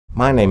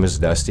My name is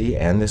Dusty,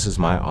 and this is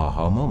my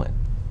aha moment.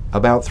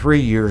 About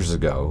 3 years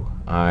ago,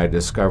 I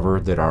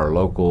discovered that our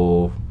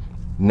local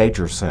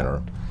nature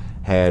center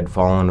had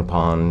fallen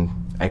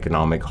upon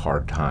economic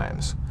hard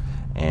times,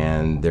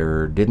 and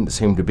there didn't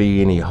seem to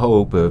be any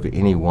hope of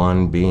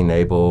anyone being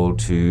able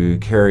to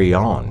carry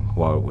on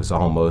what was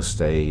almost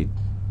a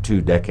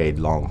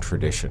 2-decade-long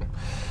tradition.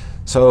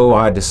 So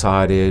I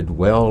decided,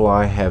 well,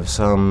 I have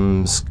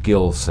some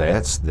skill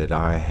sets that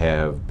I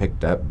have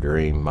picked up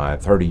during my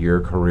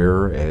 30-year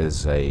career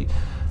as a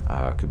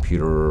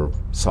computer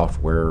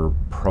software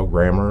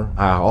programmer.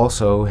 I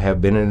also have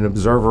been an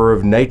observer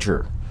of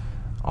nature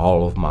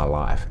all of my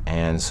life,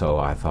 and so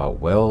I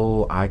thought,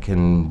 well, I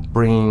can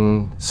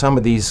bring some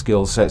of these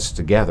skill sets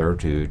together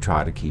to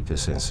try to keep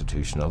this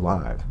institution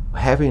alive.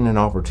 Having an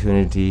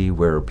opportunity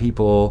where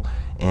people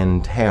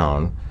in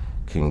town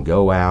can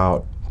go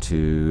out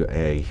to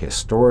a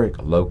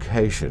historic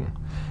location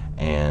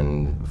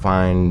and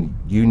find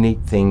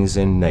unique things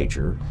in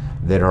nature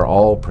that are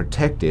all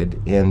protected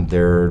in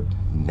their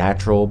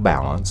natural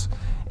balance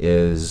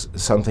is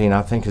something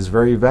I think is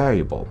very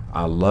valuable.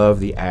 I love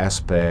the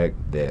aspect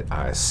that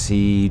I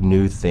see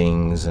new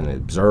things and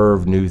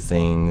observe new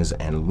things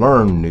and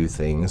learn new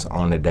things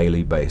on a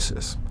daily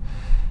basis.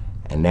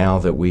 And now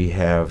that we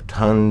have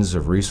tons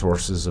of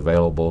resources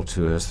available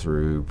to us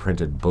through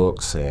printed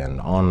books and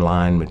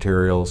online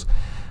materials,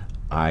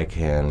 I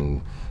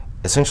can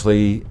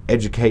essentially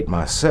educate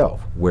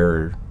myself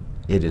where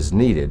it is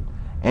needed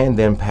and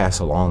then pass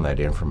along that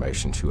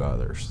information to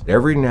others.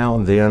 Every now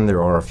and then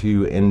there are a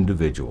few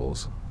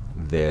individuals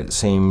that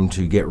seem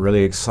to get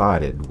really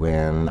excited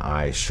when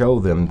I show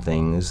them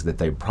things that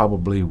they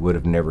probably would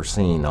have never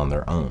seen on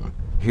their own.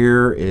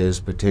 Here is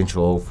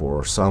potential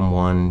for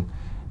someone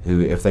who,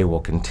 if they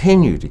will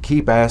continue to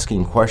keep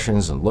asking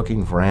questions and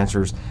looking for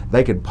answers,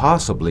 they could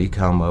possibly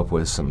come up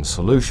with some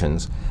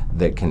solutions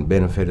that can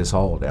benefit us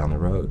all down the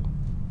road.